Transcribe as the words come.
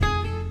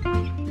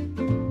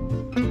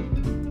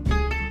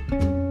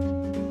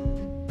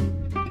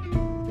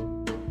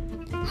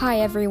Hi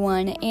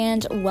everyone,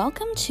 and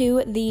welcome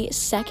to the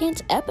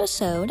second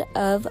episode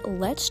of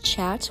Let's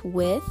Chat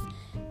with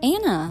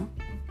Anna.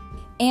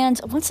 And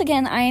once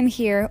again, I am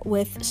here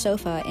with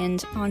Sofa,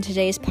 and on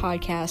today's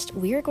podcast,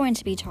 we are going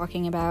to be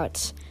talking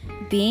about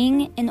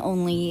being an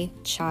only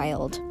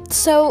child.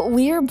 So,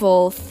 we are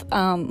both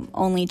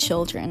only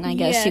children, I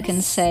guess you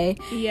can say.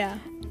 Yeah.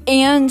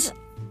 And,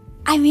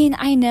 I mean,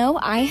 I know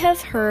I have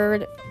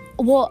heard,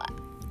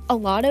 a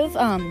lot of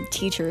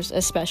teachers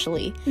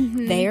especially,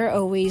 they are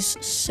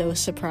always so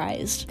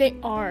surprised. They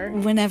are.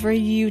 Whenever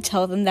you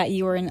tell them that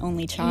you are an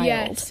only child.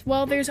 Yes.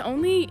 Well,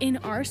 in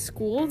our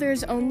school,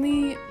 there's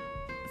only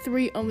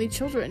 3 only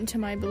children, to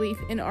my belief,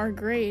 in our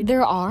grade.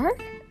 There are?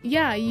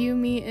 Yeah, you,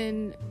 me,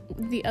 and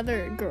the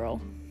other girl.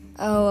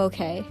 Oh,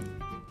 okay.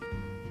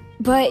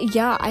 But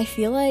yeah, I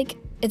feel like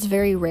it's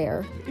very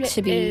rare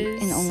to be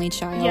an only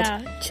child.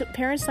 Yeah,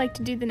 parents like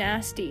to do the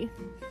nasty.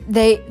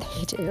 They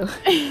do.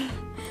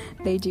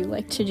 They do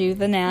like to do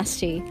the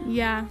nasty.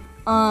 Yeah.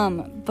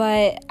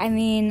 But I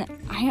mean,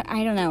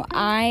 I don't know.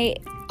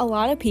 A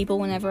lot of people,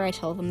 whenever I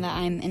tell them that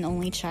I'm an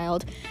only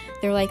child,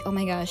 they're like, oh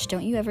my gosh,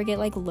 don't you ever get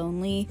like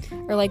lonely?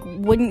 Or like,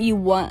 wouldn't you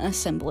want a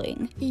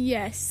sibling?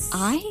 Yes.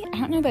 I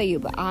don't know about you,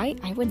 but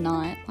I would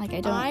not. Like,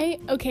 I don't.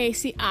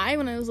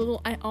 When I was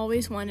little, I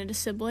always wanted a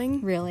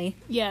sibling. Really?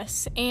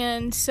 Yes.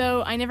 And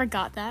so I never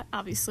got that,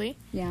 obviously.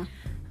 Yeah.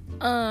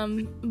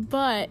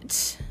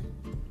 But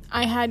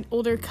I had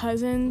older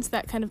cousins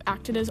that kind of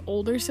acted as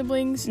older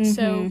siblings,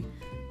 so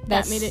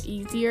that made it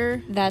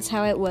easier. That's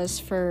how it was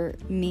for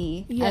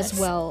me as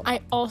well.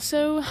 I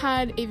also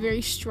had a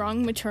very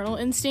strong maternal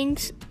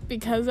instinct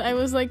because I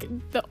was like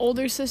the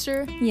older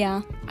sister.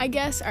 Yeah. I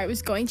guess I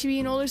was going to be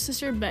an older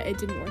sister, but it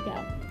didn't work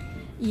out.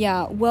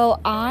 Yeah,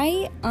 well,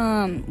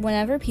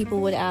 whenever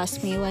people would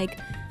ask me, like,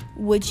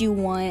 would you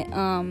want,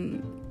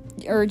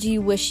 or do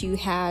you wish you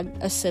had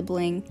a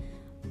sibling?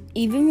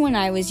 Even when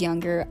I was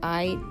younger,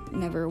 I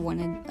never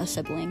wanted a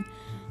sibling.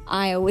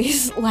 I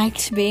always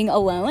liked being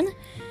alone.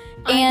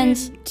 And,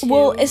 the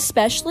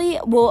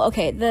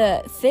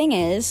thing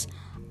is,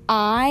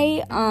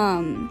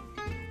 to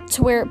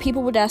where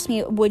people would ask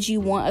me, would you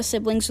want a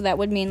sibling? So that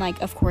would mean,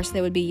 like, of course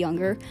they would be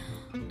younger.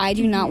 I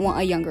do not want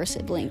a younger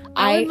sibling.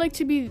 I would like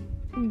to be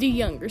the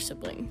younger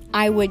sibling.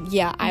 I would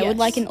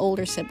like an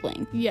older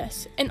sibling.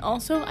 Yes. And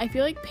also, I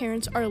feel like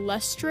parents are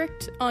less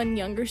strict on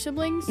younger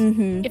siblings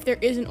if there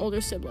is an older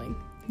sibling.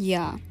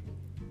 Yeah.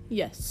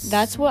 Yes.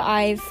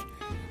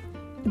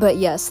 But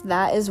yes,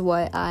 that is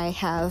what I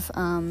have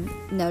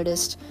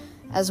noticed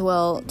as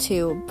well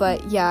too.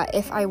 But yeah,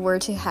 if I were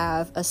to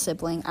have a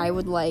sibling, I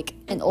would like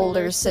an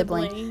older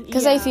sibling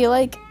because I feel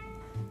like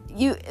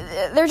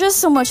they're just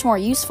so much more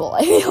useful.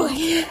 I feel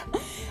like,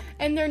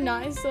 and they're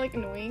not as like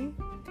annoying.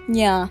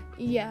 Yeah.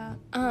 Yeah.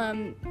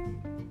 I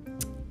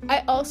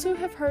also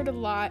have heard a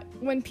lot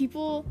when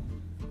people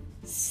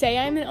say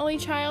I'm an only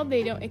child,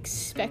 they don't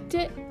expect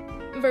it,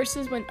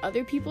 versus when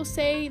other people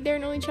say they're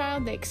an only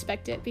child, they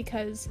expect it,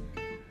 because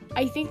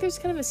I think there's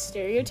kind of a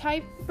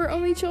stereotype for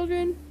only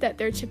children that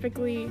they're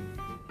typically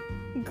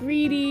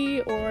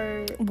greedy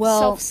or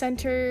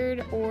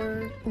self-centered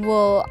or...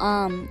 Well,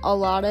 a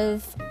lot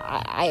of...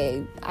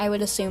 I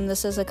would assume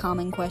this is a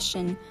common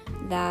question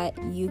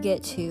that you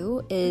get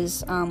too,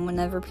 is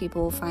whenever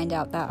people find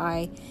out that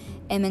I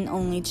am an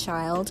only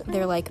child,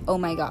 they're like, oh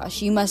my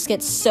gosh, you must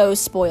get so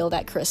spoiled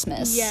at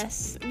Christmas.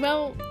 Yes.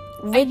 Well,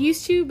 I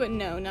used to, but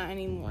no, not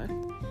anymore.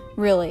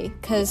 Really?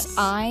 Because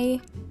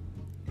that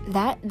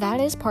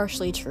is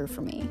partially true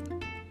for me.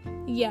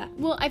 Yeah,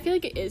 well, I feel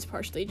like it is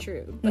partially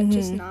true, but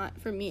just not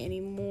for me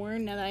anymore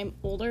now that I'm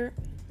older.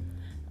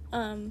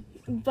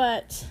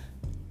 But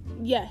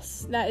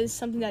yes, that is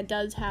something that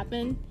does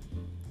happen.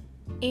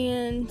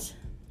 And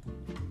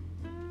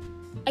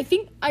I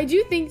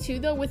do think too,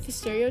 though, with the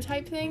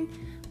stereotype thing,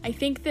 I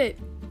think that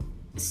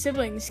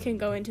siblings can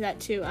go into that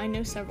too. I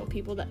know several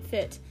people that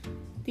fit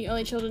the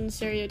only children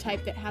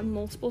stereotype that have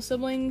multiple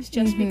siblings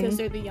just because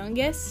they're the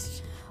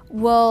youngest.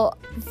 Well,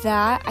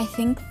 I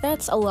think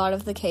that's a lot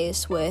of the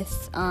case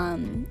with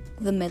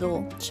the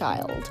middle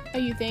child. Oh,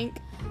 you think?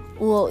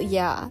 Well,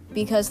 yeah,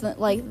 because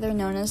they're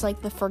known as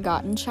like the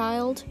forgotten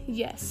child.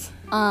 Yes.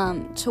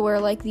 To where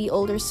like the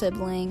older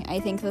sibling, I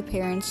think the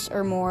parents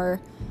are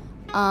more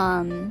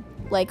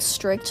like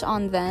strict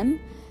on them,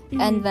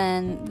 and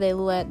then they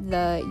let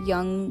the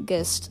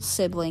youngest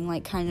sibling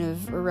like kind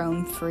of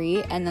roam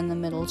free, and then the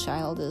middle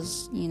child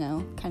is,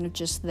 kind of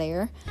just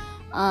there.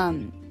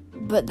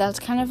 But that's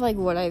kind of like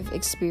what I've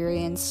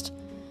experienced,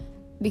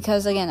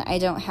 because again, I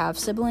don't have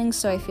siblings,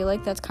 so I feel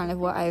like that's kind of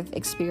what I've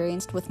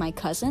experienced with my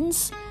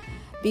cousins,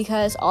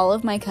 because all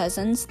of my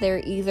cousins,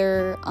 they're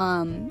either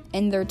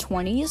in their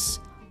 20s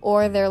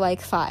or they're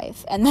like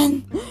 5, and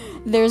then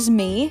there's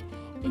me,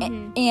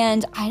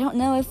 and I don't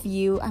know if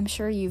I'm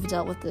sure you've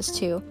dealt with this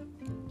too,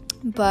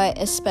 but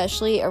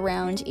especially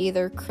around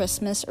either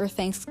Christmas or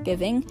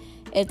Thanksgiving,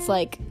 it's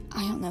like,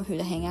 I don't know who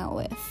to hang out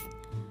with,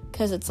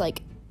 because it's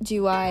like,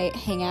 do I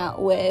hang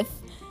out with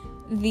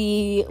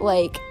the,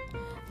 like,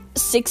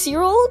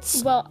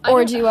 6-year-olds? Well, I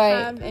don't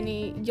have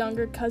any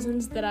younger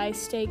cousins that I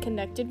stay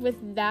connected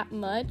with that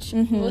much.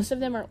 Most of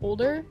them are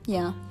older.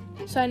 Yeah.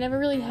 So I never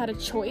really had a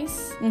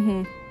choice.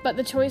 But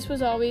the choice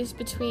was always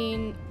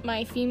between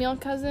my female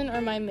cousin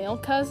or my male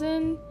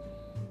cousin.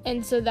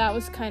 And so that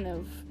was kind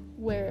of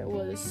where it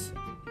was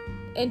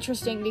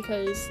interesting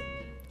because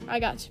I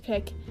got to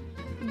pick.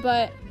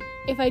 But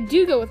if I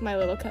do go with my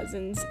little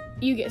cousins,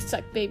 you get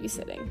stuck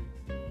babysitting.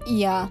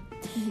 Yeah.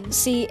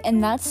 See,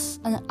 and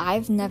I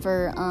have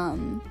never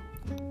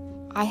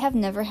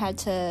had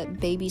to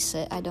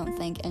babysit, I don't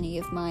think, any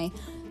of my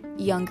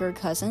younger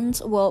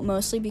cousins. Well,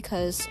 mostly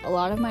because a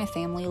lot of my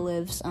family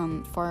lives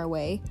far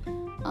away.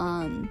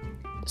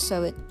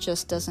 So it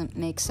just doesn't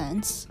make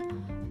sense.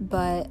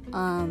 But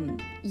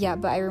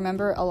but I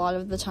remember a lot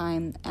of the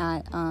time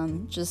at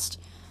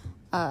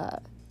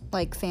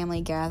like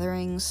family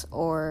gatherings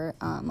or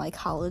like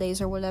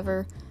holidays or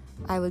whatever,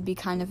 I would be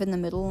kind of in the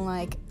middle,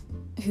 like,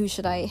 who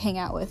should I hang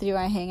out with? Do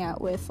I hang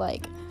out with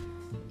like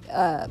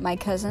my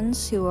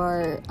cousins who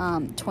are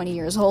 20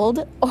 years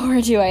old,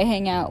 or do I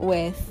hang out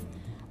with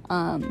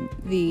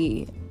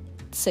the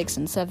 6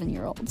 and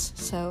 7-year-olds?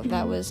 So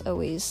that was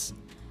always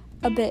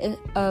a bit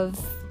of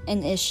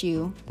an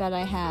issue that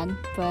I had,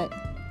 but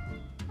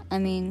I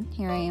mean,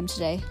 here I am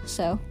today,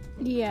 so.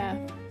 Yeah.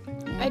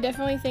 I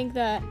definitely think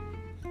that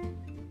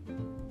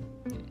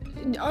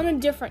on a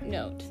different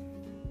note,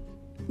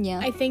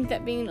 I think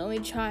that being an only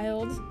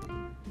child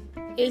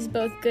is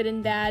both good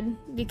and bad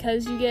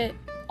because you get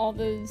all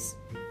those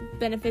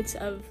benefits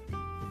of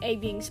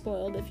being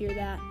spoiled if you're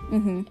that.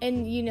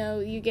 And, you know,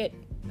 you get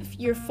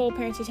your full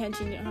parents'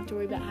 attention. You don't have to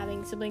worry about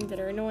having siblings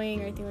that are annoying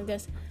or anything like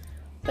this.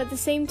 But at the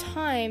same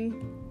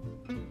time,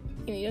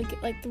 you know, you don't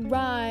get, like, the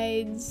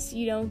rides.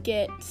 You don't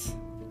get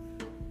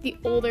the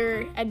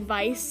older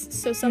advice.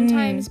 So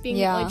sometimes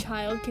being an only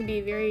child can be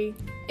very,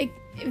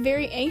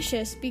 very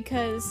anxious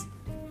because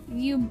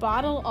you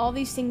bottle all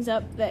these things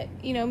up that,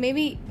 you know,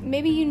 maybe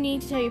you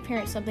need to tell your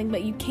parents something,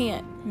 but you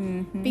can't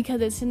because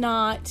it's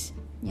not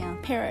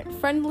parent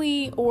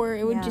friendly, or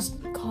it would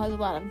just cause a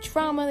lot of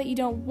drama that you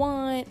don't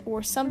want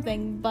or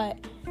something. But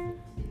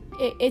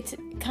it's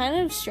kind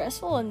of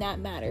stressful in that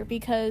matter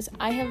because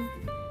I have,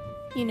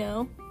 you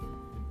know,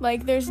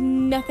 like, there's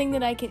nothing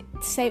that I can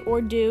say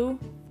or do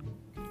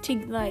to,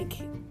 like,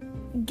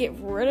 get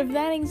rid of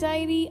that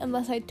anxiety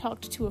unless I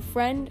talked to a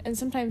friend, and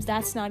sometimes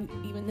that's not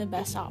even the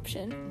best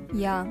option.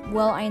 Yeah,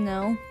 well, I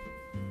know.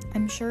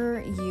 I'm sure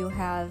you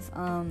have,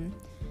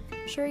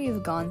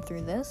 you've gone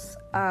through this,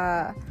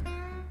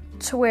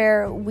 to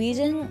where we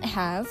didn't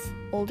have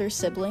older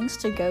siblings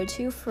to go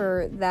to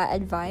for that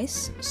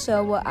advice,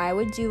 so what I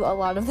would do a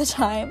lot of the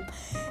time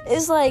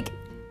is, like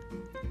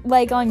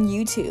on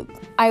YouTube,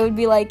 I would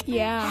be like,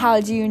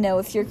 how do you know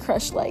if your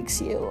crush likes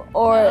you?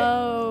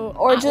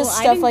 Or just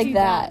stuff like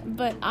that.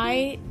 But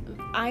I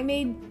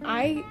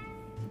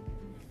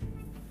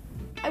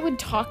would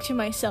talk to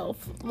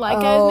myself like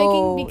I was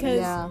making,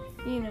 because,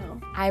 you know.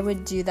 I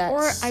would do that.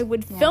 Or I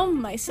would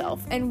film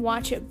myself and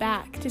watch it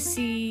back to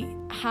see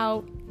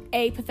how,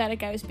 A,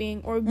 pathetic I was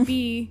being, or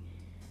B,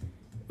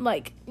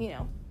 like, you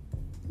know,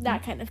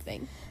 that kind of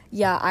thing.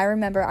 Yeah, I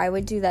remember I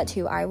would do that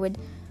too. I would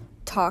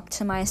talk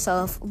to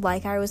myself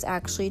like I was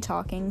actually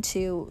talking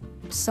to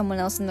someone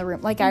else in the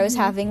room. Like I was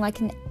having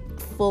like an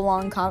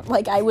full-on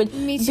like I would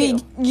be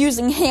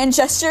using hand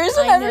gestures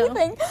and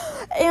everything.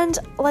 And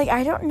like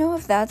I don't know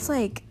if that's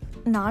like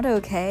not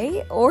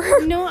okay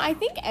or No, I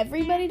think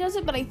everybody does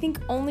it, but I think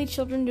only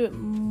children do it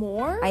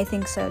more. I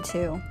think so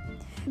too.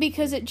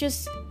 Because it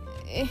just,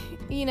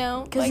 you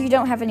know, because you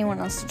don't have anyone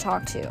else to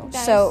talk to.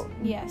 So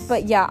yes.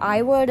 But yeah,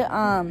 I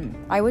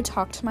would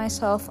talk to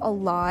myself a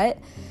lot.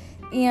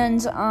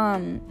 And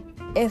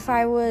if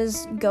I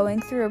was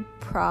going through a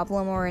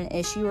problem or an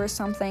issue or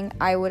something,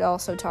 I would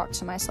also talk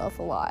to myself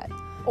a lot.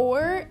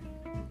 Or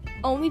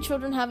only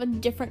children have a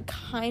different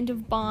kind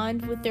of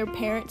bond with their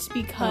parents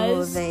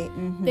because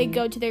they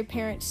go to their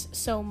parents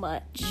so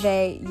much.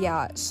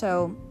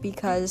 So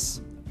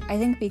because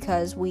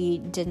we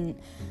didn't,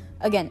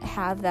 again,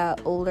 have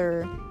that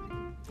older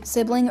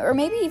sibling or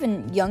maybe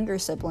even younger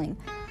sibling,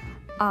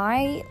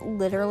 I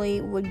literally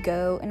would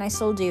go, and I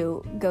still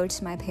do, go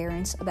to my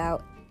parents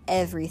about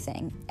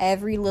everything,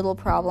 every little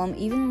problem,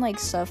 even like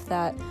stuff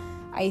that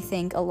I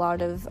think a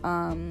lot of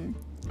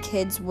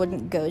kids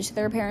wouldn't go to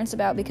their parents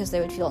about because they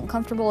would feel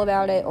uncomfortable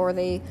about it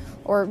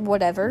or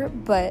whatever,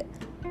 but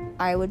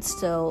I would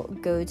still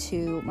go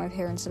to my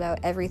parents about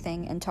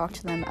everything and talk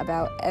to them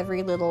about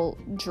every little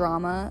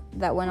drama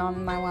that went on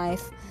in my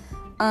life.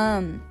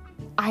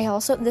 I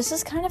also, this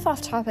is kind of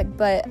off topic,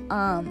 but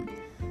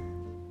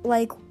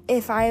like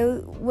if I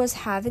was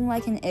having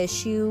like an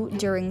issue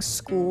during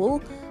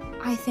school,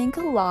 I think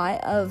a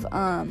lot of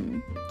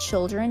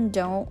children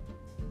don't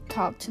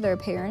talk to their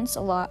parents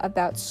a lot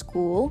about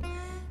school,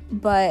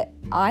 but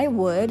I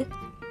would,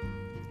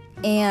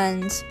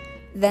 and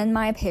then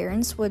my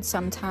parents would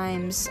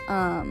sometimes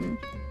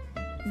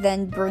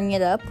then bring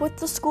it up with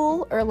the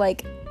school or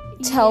like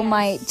tell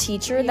my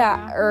teacher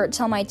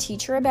tell my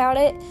teacher about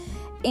it,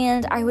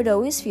 and I would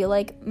always feel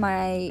like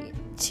my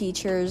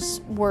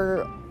teachers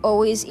were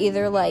always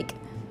either, like,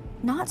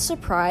 not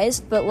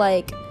surprised, but,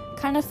 like,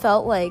 kind of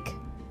felt like,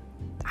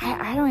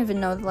 I don't even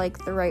know,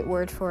 like, the right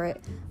word for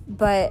it,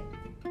 but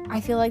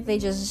I feel like they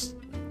just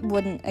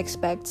wouldn't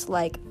expect,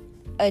 like,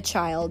 a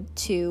child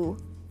to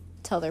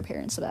tell their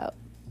parents about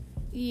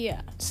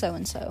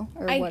so-and-so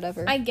or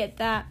whatever. I get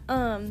that.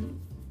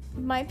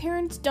 My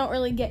parents don't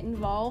really get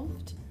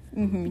involved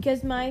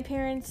because my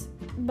parents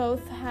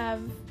both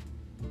have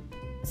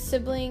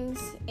siblings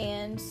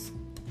and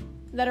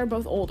that are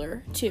both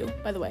older, too,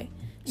 by the way.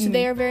 So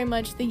they are very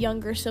much the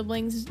younger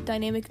siblings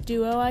dynamic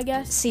duo, I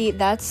guess. See,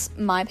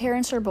 my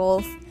parents are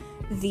both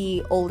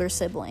the older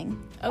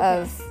sibling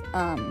of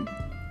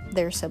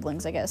their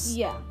siblings, I guess.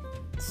 Yeah.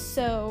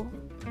 So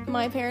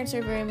my parents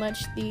are very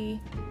much the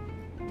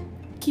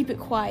keep it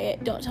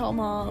quiet, don't tell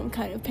mom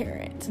kind of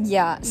parent.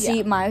 Yeah.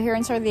 See, my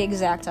parents are the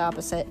exact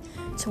opposite,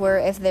 to where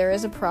if there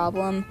is a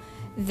problem,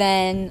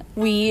 then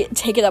we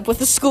take it up with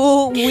the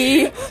school,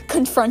 we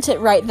confront it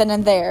right then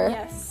and there.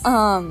 Yes.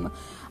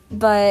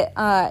 But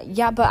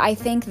I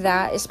think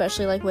that,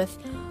 especially, like, with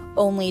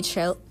only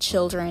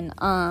children,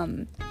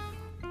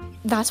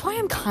 that's why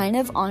I'm kind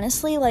of,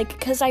 honestly, like,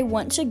 because I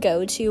want to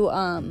go to,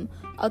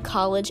 a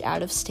college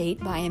out of state,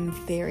 but I am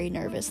very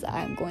nervous that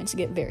I'm going to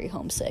get very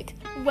homesick.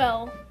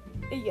 Well,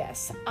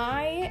 yes,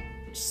 I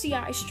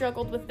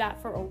struggled with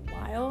that for a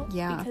while.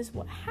 Yeah. Because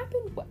what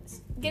happened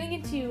was, getting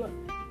into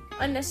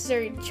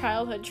unnecessary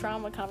childhood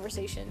trauma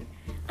conversation,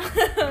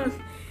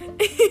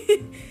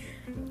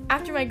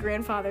 after my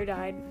grandfather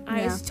died,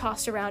 I was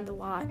tossed around a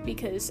lot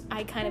because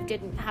I kind of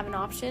didn't have an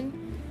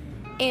option.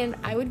 And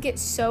I would get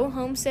so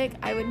homesick,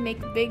 I would make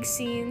big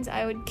scenes,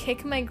 I would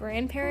kick my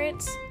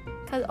grandparents,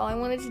 because all I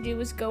wanted to do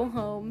was go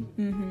home.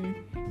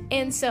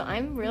 And so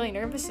I'm really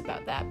nervous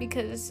about that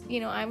because,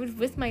 I was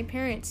with my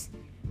parents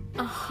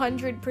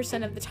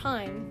 100% of the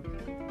time,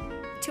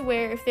 to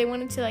where if they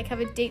wanted to, like, have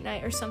a date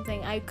night or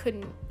something, I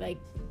couldn't, like,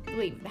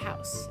 leave the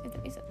house, if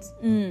that makes sense.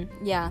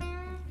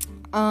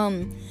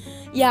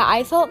 Yeah,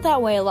 I felt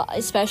that way a lot,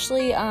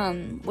 especially,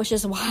 which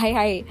is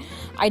why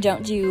I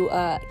don't do,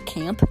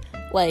 camp,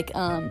 like,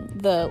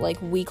 the, like,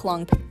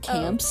 week-long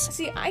camps.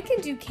 See, I can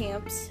do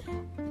camps.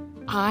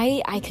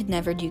 I could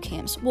never do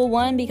camps. Well,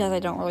 one, because I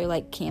don't really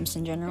like camps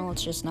in general.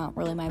 It's just not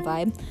really my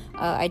vibe.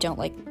 I don't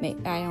like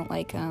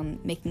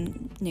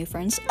making new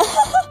friends.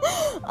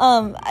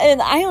 And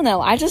I don't know.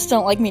 I just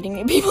don't like meeting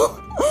new people.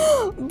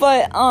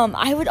 But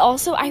I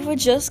would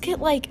just get,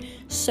 like,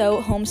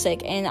 so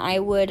homesick, and I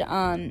would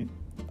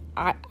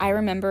I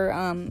remember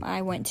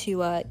I went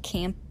to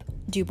Camp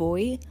Du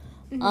Bois,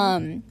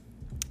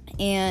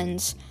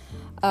 and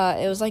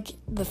it was, like,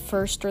 the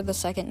first or the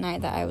second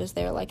night that I was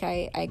there, like,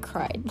 I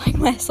cried, like,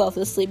 myself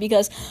to sleep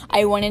because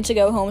I wanted to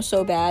go home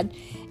so bad.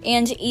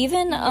 And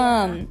even,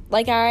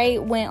 like, I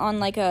went on,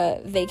 like,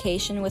 a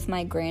vacation with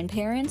my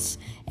grandparents,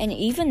 and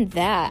even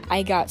that,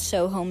 I got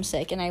so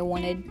homesick, and I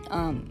wanted,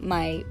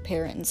 my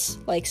parents,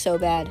 like, so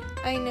bad.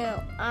 I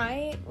know.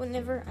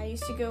 Whenever I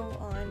used to go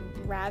on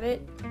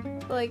rabbit,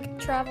 like,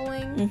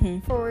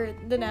 traveling for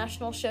the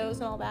national shows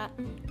and all that,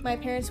 my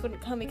parents wouldn't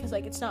come because,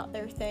 like, it's not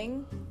their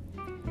thing.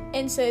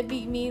 And so it'd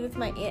be me with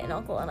my aunt and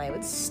uncle, and I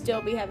would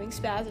still be having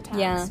spaz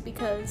attacks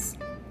because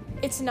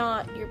it's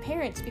not your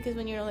parents, because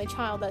when you're an only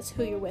child, that's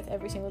who you're with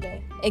every single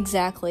day.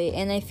 Exactly.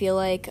 And I feel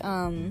like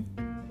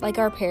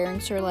our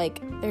parents are,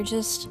 like, they're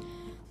just,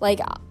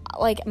 like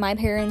my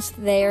parents,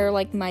 they're,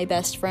 like, my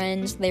best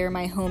friends, they're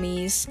my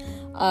homies,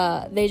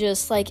 they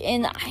just, like,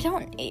 and I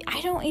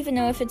don't even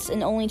know if it's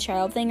an only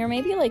child thing, or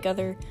maybe, like,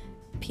 other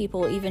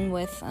people, even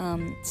with,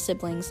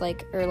 siblings,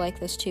 like, or like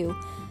this too.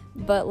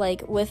 But,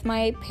 like, with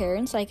my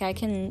parents, like, I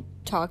can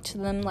talk to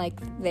them like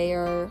they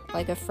are,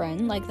 like, a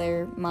friend, like,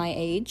 they're my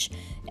age,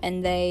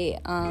 and they,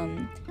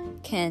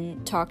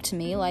 can talk to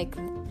me like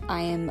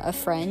I am a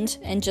friend,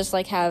 and just,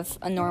 like, have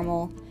a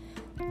normal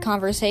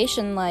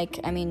conversation,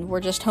 like, I mean,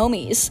 we're just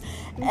homies.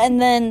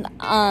 And then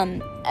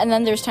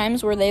there's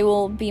times where they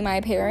will be my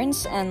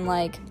parents, and,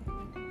 like,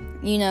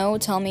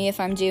 tell me if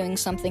I'm doing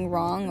something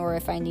wrong, or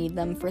if I need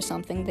them for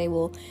something, they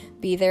will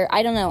be there.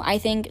 I don't know, I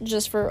think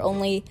just for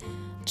only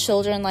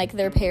children, like,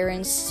 their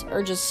parents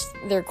are just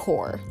their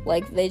core,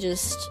 like, they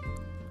just,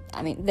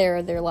 I mean,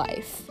 they're their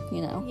life,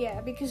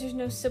 Yeah, because there's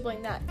no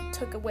sibling that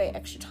took away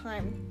extra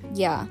time.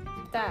 Yeah.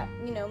 That,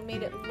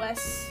 made it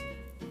less,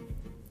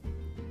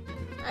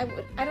 I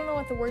don't know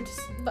what the word is,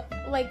 but,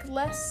 like,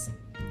 less,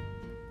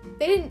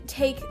 they didn't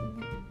take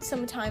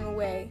some time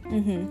away.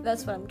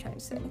 That's what I'm trying to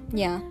say.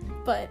 Yeah.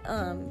 But,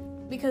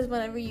 because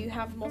whenever you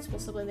have multiple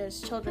siblings,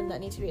 there's children that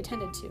need to be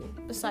attended to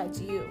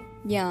besides you.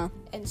 Yeah.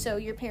 And so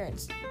your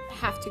parents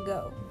have to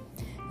go.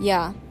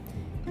 Yeah.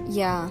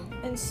 Yeah.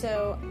 And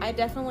so I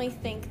definitely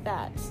think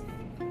that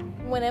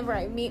whenever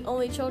I meet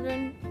only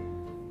children,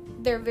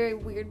 they're very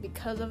weird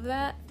because of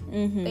that.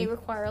 They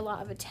require a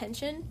lot of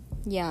attention.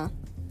 Yeah.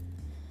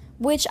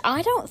 Which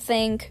I don't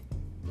think,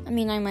 I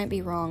mean, I might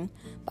be wrong,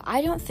 but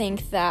I don't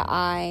think that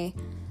I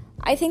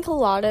think a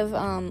lot of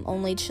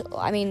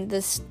I mean,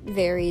 this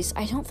varies.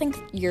 I don't think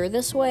you're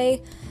this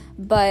way,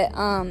 but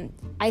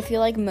I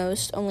feel like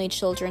most only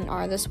children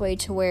are this way,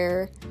 to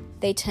where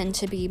they tend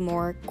to be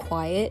more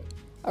quiet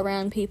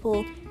around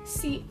people.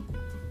 See,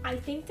 I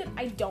think that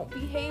I don't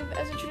behave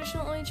as a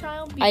traditional only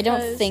child because... I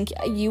don't think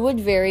you would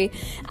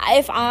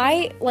if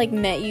I, like,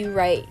 met you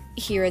right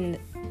here and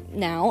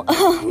now,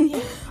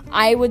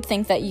 I would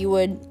think that you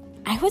would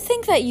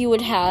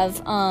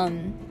have,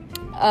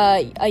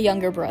 a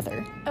younger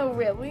brother. Oh,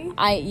 really?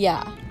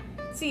 Yeah.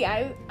 See,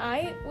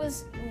 I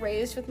was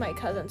raised with my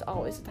cousins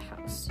always at the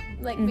house.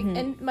 Like,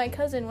 and my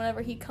cousin,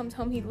 whenever he comes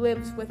home, he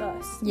lives with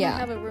us. Yeah. We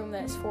have a room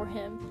that is for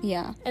him.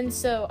 Yeah. And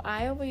so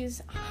I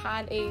always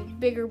had a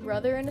bigger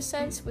brother, in a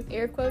sense, with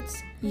air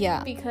quotes.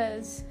 Yeah.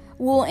 Because...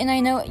 Well, and I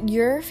know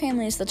your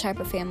family is the type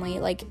of family,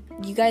 like,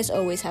 you guys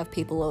always have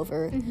people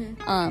over.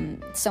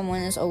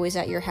 Someone is always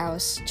at your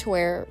house, to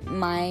where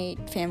my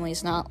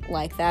family's not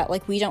like that.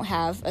 Like, we don't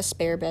have a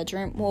spare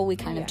bedroom. Well, we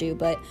kind of do,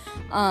 but,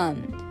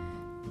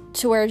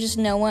 to where just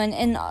no one,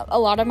 and a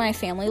lot of my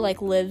family, like,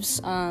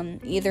 lives,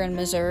 either in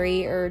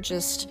Missouri or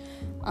just,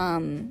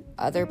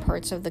 other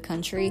parts of the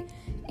country,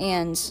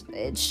 and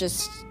it's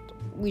just,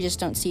 we just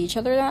don't see each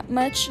other that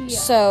much. Yeah.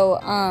 So,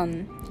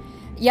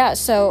 yeah,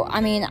 so,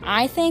 I mean,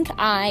 I think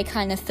I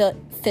kind of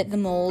fit the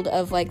mold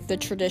of, like, the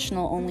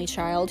traditional only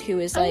child who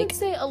is, like... I would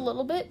say a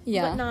little bit,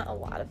 but not a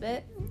lot of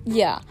it.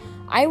 Yeah.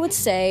 I would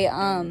say,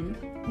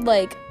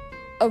 like,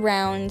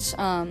 around,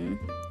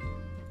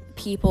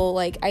 people,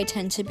 like, I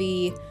tend to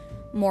be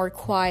more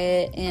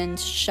quiet and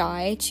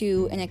shy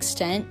to an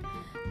extent.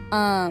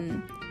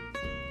 And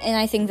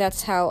I think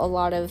that's how a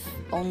lot of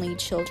only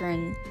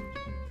children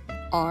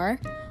are.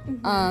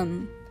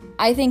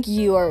 I think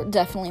you are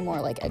definitely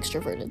more, like,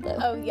 extroverted, though.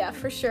 Oh, yeah,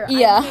 for sure.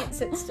 Yeah. I can't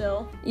sit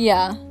still.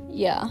 Yeah.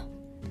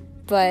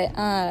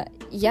 But,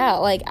 yeah,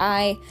 like,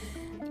 I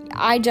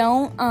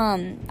don't,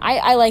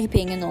 I like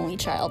being an only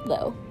child,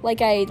 though.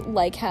 Like, I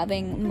like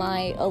having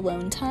my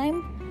alone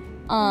time.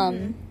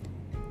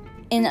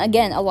 And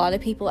again, a lot of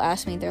people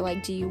ask me, they're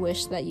like, do you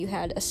wish that you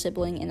had a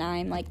sibling? And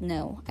I'm like,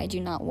 no, I do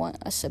not want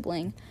a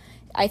sibling.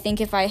 I think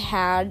if I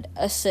had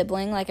a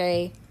sibling, like,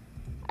 I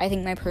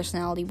think my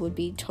personality would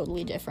be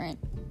totally different.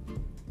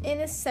 In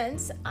a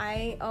sense,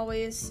 I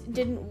always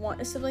didn't want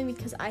a sibling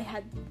because I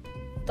had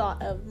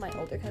thought of my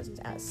older cousins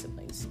as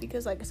siblings.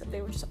 Because, like I said,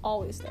 they were just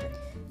always there.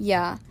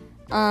 Yeah.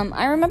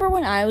 I remember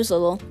when I was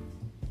little,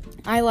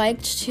 I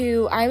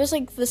was,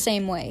 like, the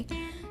same way.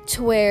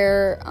 To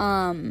where,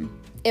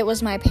 it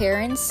was my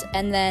parents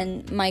and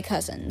then my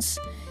cousins.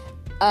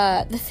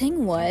 The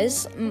thing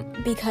was,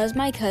 because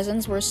my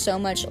cousins were so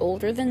much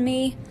older than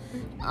me,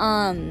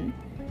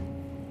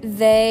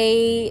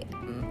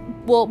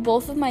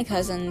 both of my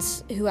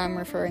cousins who I'm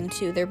referring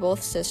to, they're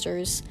both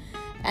sisters.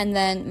 And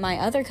then my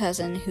other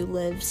cousin who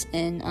lives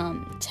in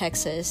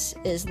Texas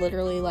is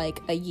literally,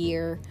 like, a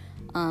year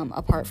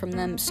apart from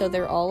them. So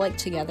they're all, like,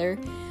 together.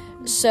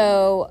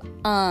 So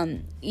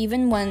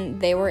even when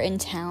they were in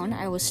town,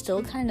 I was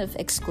still kind of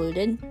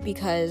excluded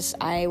because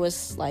I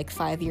was, like,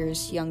 5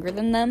 years younger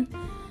than them.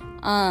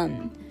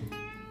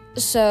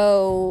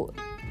 So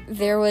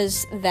there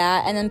was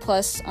that. And then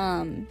plus,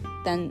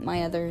 then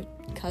my other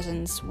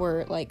cousins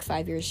were, like,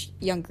 5 years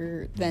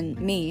younger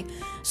than me.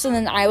 So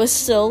then I was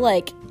still,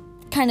 like,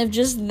 kind of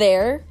just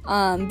there,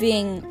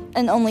 being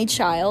an only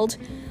child.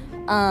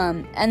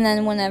 And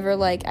then whenever,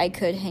 like, I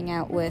could hang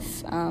out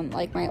with,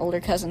 like, my older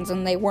cousins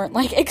and they weren't,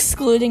 like,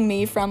 excluding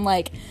me from,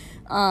 like,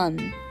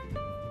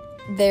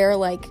 their,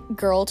 like,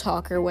 girl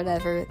talk or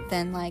whatever,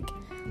 then, like,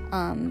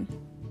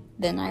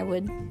 then I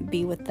would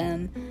be with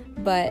them.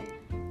 But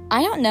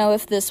I don't know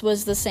if this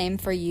was the same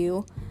for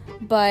you,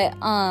 but,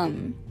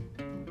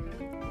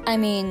 I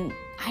mean,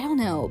 I don't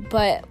know,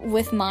 but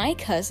with my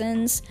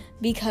cousins,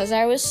 because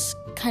I was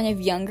kind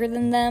of younger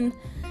than them,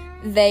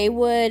 they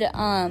would,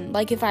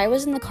 like, if I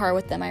was in the car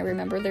with them, I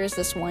remember there's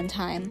this one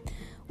time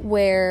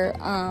where,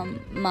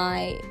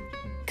 my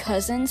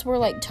cousins were,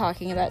 like,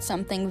 talking about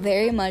something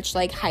very much,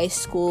 like, high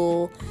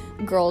school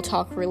girl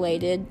talk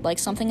related, like,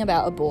 something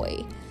about a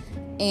boy,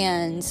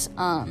 and,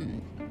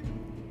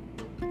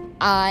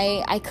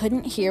 I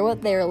couldn't hear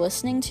what they were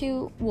listening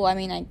to. Well, I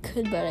mean, I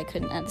could, but I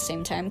couldn't at the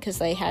same time, because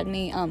they had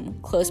me,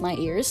 close my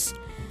ears,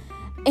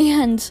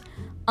 and,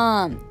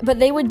 but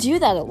they would do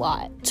that a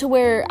lot, to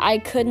where I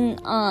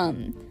couldn't,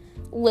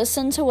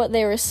 listen to what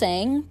they were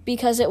saying,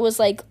 because it was,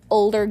 like,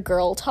 older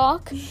girl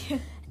talk,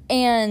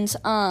 and,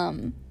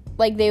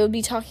 like, they would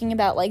be talking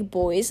about, like,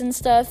 boys and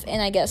stuff,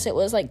 and I guess it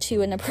was, like,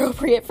 too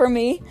inappropriate for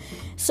me,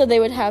 so they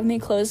would have me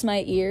close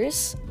my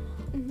ears,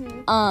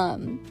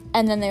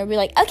 and then they would be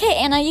like, okay,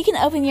 Anna, you can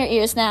open your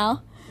ears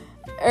now,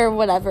 or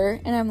whatever,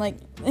 and I'm like,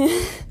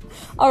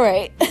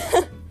 alright,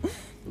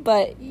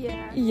 but,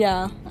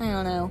 yeah, I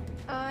don't know.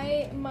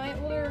 My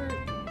older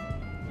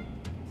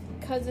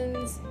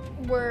cousins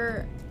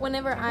were,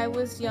 whenever I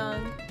was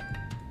young,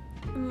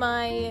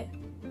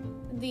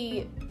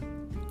 the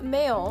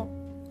male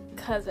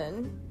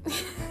cousin,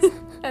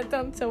 that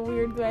sounds so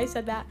weird the way I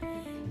said that,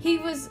 he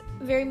was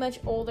very much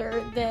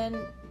older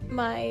than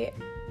my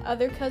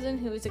other cousin,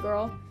 who was a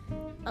girl,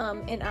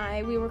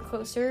 and we were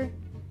closer.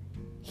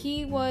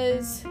 He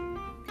was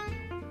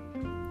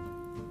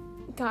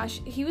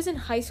gosh, he was in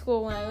high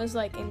school when I was,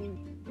 like, in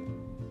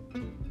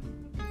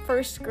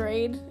first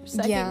grade,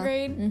 second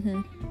grade.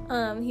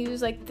 Mm-hmm. He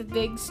was, like, the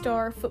big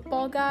star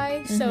football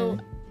guy. Mm-hmm. So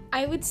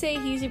I would say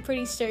he's a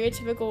pretty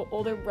stereotypical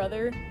older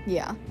brother.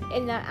 Yeah.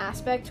 In that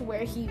aspect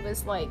where he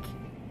was, like,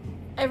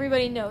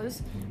 everybody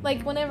knows.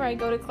 Like, whenever I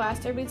go to class,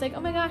 everybody's like, oh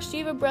my gosh, do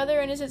you have a brother,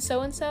 and is it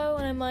so-and-so?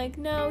 And I'm like,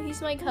 no,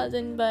 he's my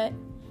cousin, but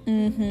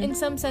in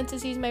some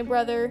senses, he's my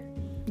brother.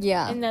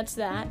 Yeah. And that's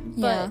that.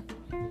 But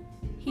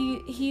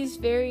he's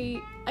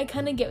very, I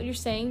kind of get what you're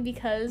saying,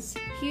 because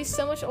he's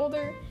so much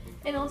older,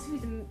 and also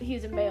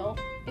he's a male.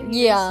 And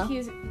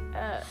he's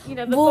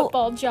the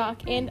football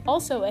jock, and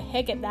also a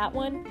hick at that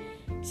one.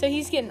 So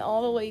he's getting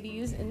all the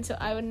ladies, and so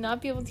I would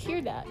not be able to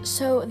hear that.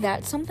 So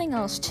that's something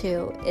else,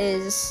 too,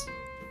 is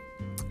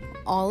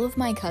all of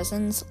my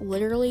cousins,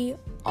 literally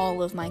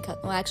all of my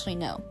cousins, well, actually,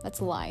 no, that's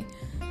a lie.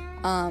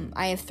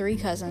 I have 3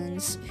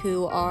 cousins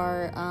who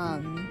are,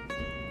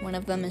 one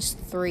of them is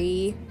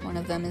 3, one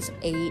of them is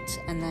 8,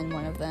 and then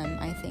one of them,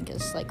 I think,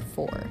 is, like,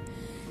 4.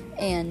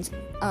 And,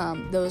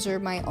 those are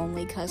my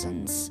only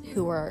cousins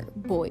who are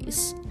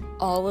boys.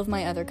 All of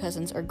my other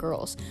cousins are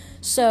girls.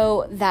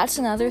 So that's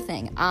another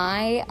thing.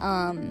 I've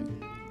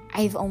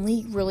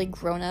only really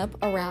grown up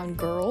around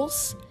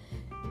girls,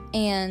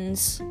 and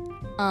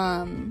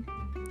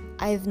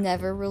I've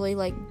never really,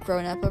 like,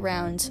 grown up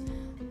around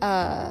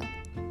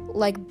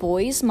like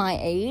boys my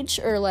age,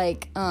 or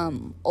like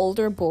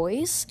older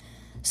boys.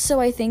 So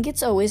I think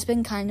it's always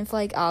been kind of,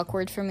 like,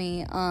 awkward for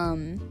me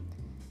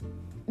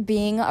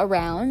being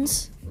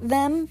around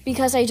them,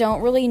 because I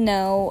don't really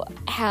know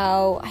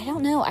how,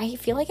 I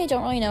feel like I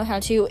don't really know how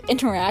to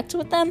interact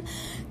with them,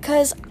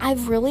 because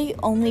I've really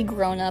only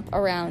grown up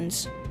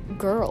around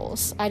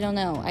girls. I don't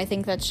know. I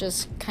think that's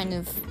just kind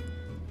of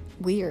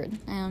weird.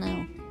 I don't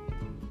know.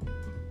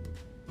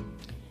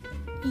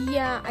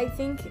 Yeah, I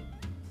think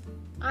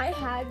I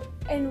had,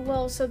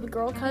 so the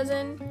girl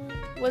cousin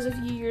was a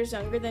few years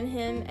younger than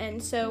him,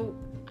 and so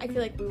I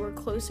feel like we were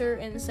closer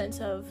in the sense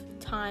of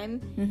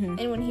time. Mm-hmm.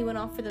 And when he went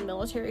off for the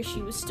military,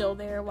 she was still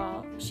there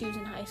while she was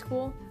in high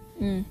school.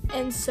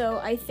 And so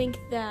I think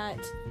that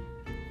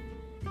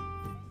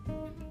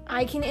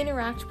I can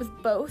interact with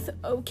both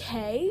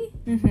okay.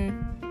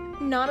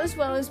 Mm-hmm. Not as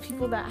well as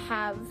people that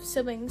have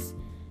siblings,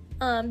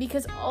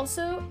 because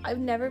also I've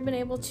never been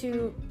able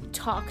to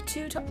talk, if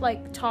you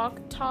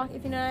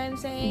know what I'm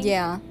saying.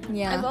 Yeah.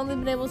 I've only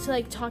been able to,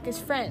 like, talk as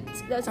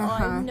friends. That's all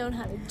I've known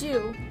how to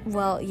do.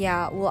 Well,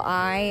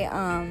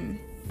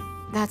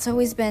 that's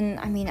always been,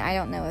 I mean, I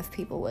don't know if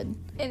people would.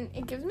 And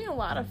it gives me a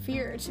lot of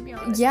fear, to be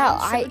honest. Yeah,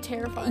 it's so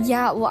terrifying.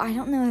 Yeah, well, I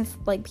don't know if,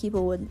 like,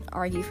 people would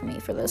argue for me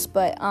for this,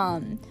 but,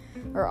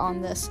 or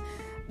on this,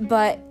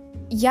 but,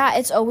 yeah,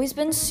 it's always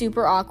been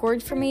super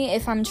awkward for me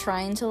if I'm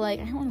trying to, like,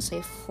 I don't want to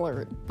say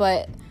flirt,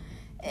 but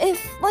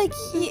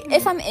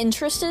if I'm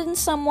interested in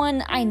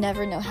someone, I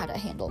never know how to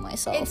handle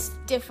myself. It's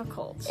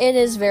difficult. It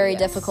is very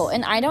difficult,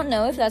 and I don't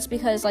know if that's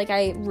because, like,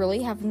 I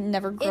really have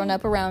never grown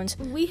up around.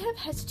 We have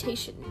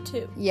hesitation,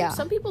 too. Yeah.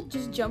 Some people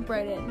just jump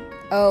right in.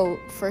 Oh,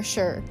 for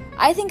sure.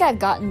 I think I've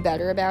gotten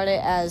better about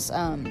it as,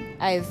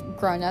 I've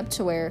grown up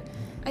to where...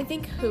 I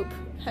think Hoop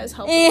has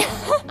helped me.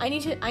 I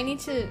need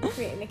to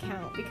create an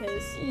account,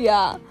 because...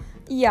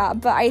 Yeah,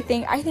 but I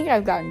think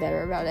I've gotten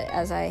better about it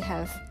as I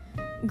have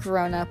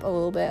grown up a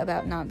little bit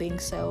about not being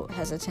so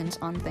hesitant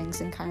on things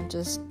and kind of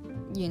just,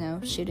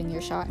 shooting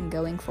your shot and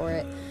going for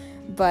it.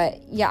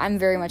 But yeah, I'm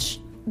very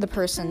much the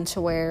person to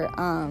where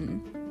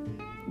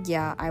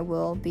I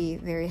will be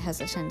very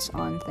hesitant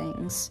on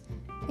things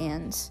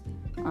and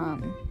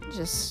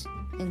just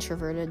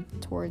introverted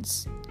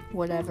towards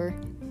whatever.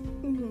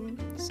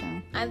 So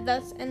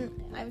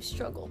I've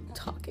struggled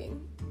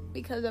talking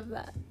because of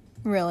that.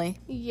 Really?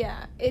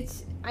 Yeah,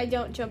 I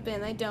don't jump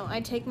in.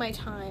 I take my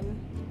time.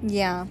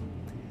 Yeah.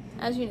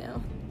 As you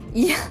know.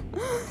 Yeah.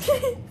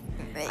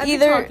 I've been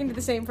talking to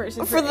the same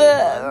person for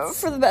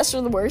the best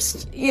or the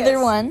worst. Yes.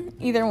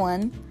 Either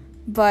one.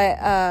 But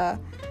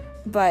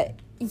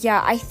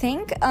yeah, I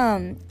think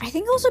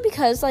also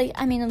because, like,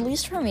 I mean, at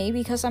least for me,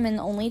 because I'm an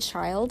only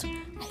child,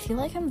 I feel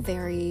like I'm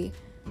very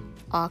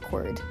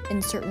awkward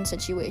in certain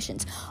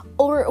situations.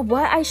 Or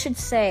what I should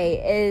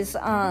say is,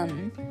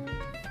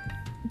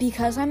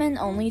 because I'm an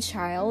only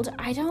child,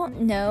 I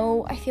don't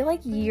know, I feel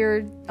like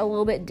you're a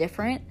little bit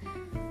different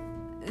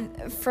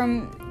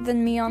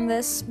than me on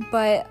this,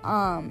 but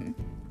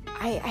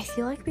I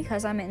feel like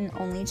because I'm an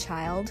only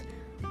child,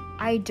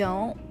 I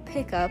don't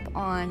pick up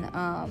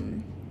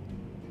on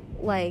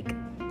like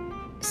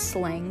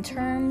slang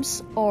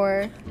terms,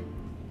 or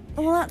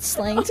well, not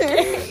slang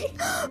terms,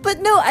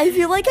 but no, I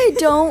feel like I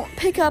don't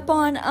pick up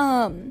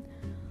on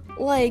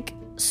like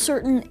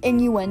certain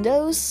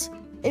innuendos,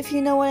 if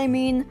you know what I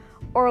mean,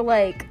 or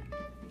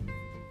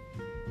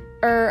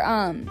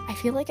I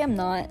feel like I'm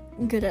not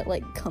good at,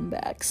 like,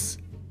 comebacks.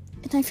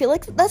 And I feel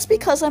like that's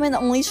because I'm an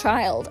only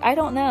child. I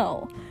don't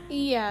know.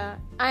 Yeah,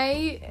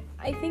 I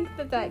think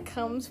that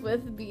comes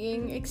with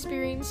being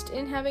experienced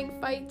in having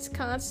fights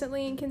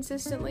constantly and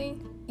consistently.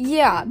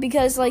 Yeah,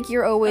 because, like,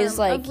 you're always,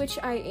 like... Of which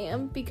I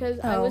am, because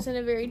I was in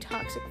a very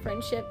toxic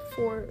friendship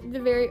for the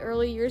very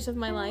early years of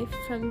my life,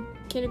 from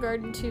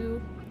kindergarten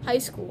to high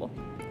school,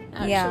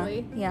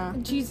 actually. Yeah.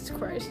 Jesus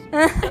Christ.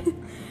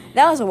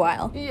 That was a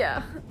while.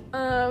 Yeah.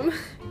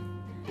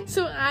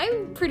 So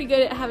I'm pretty good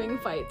at having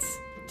fights,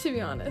 to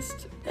be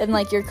honest. And,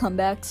 like, your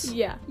comebacks?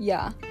 Yeah.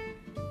 Yeah.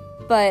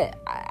 But,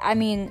 I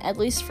mean, at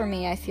least for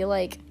me, I feel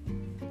like...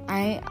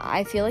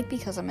 I feel like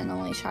because I'm an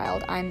only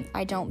child,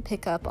 I don't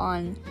pick up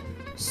on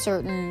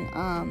certain,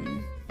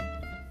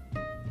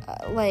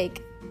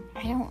 like,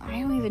 I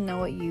don't even know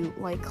what you,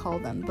 like, call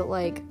them, but,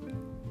 like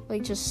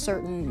just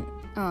certain,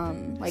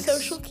 like...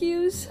 Social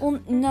cues? Well,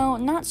 no,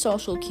 not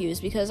social cues,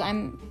 because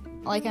I'm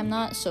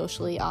not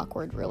socially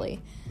awkward,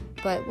 really.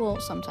 But, well,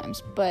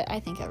 sometimes. But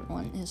I think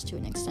everyone is to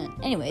an extent.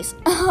 Anyways,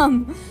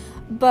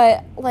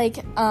 but,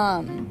 like,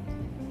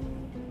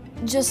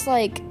 just,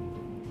 like,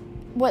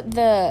 what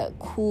the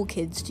cool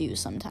kids do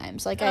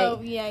sometimes. Like, I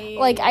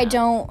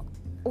don't,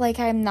 like,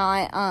 I'm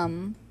not,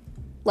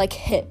 like,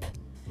 hip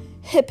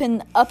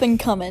and up and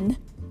coming.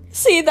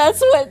 See,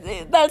 that's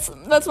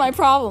my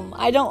problem.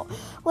 I don't,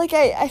 like,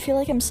 I feel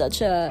like I'm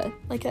such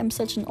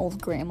an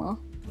old grandma.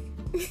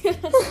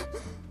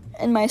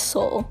 In my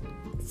soul.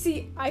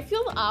 See, I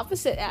feel the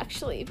opposite,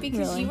 actually,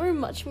 because Really? you are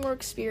much more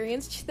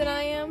experienced than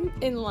I am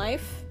in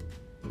life.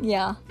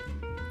 Yeah.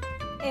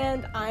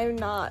 And I'm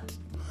not.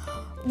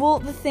 Well,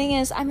 the thing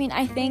is, I mean,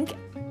 I think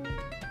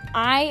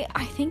I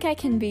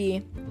can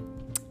be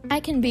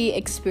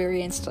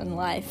experienced in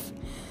life,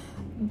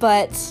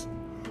 but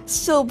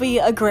still be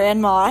a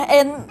grandma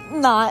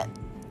and not,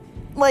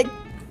 like,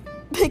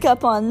 pick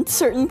up on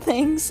certain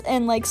things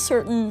and, like,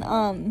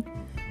 certain,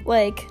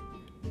 like,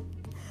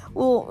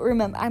 well,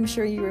 I'm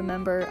sure you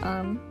remember,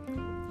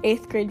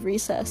 8th grade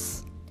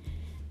recess.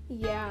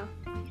 Yeah.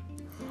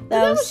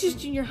 That was just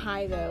junior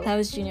high, though. That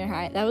was junior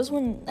high. That was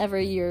whenever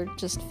you're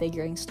just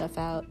figuring stuff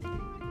out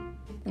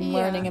and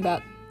learning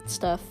about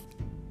stuff.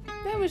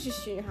 That was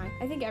just junior high.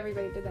 I think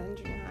everybody did that in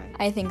junior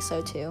high. I think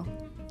so, too.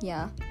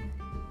 Yeah.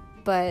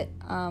 But,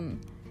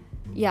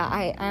 yeah,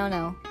 I don't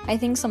know. I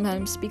think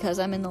sometimes because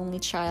I'm an only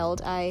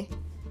child,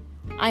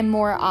 I'm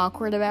more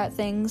awkward about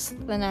things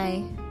than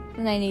I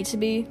need to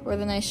be, or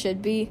than I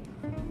should be,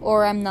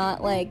 or I'm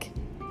not, like,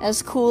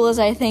 as cool as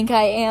I think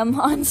I am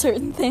on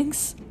certain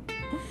things.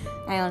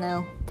 I don't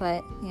know,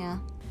 but yeah.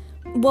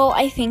 Well,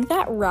 I think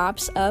that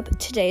wraps up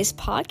today's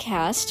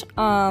podcast.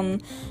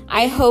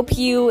 I hope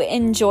you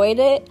enjoyed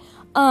it.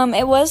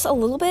 It was a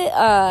little bit,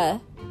 I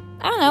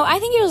don't know, I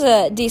think it was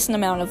a decent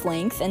amount of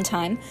length and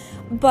time,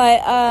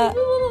 but, a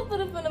little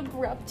bit of an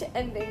abrupt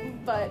ending,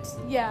 but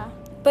yeah.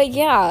 But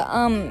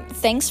yeah,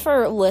 thanks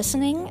for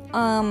listening.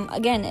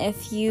 Again,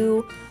 if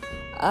you,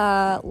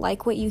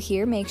 like what you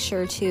hear, make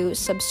sure to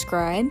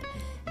subscribe,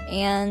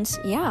 and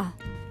yeah.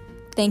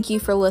 Thank you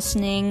for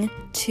listening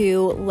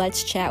to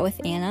Let's Chat with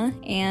Anna,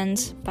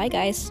 and bye,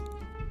 guys.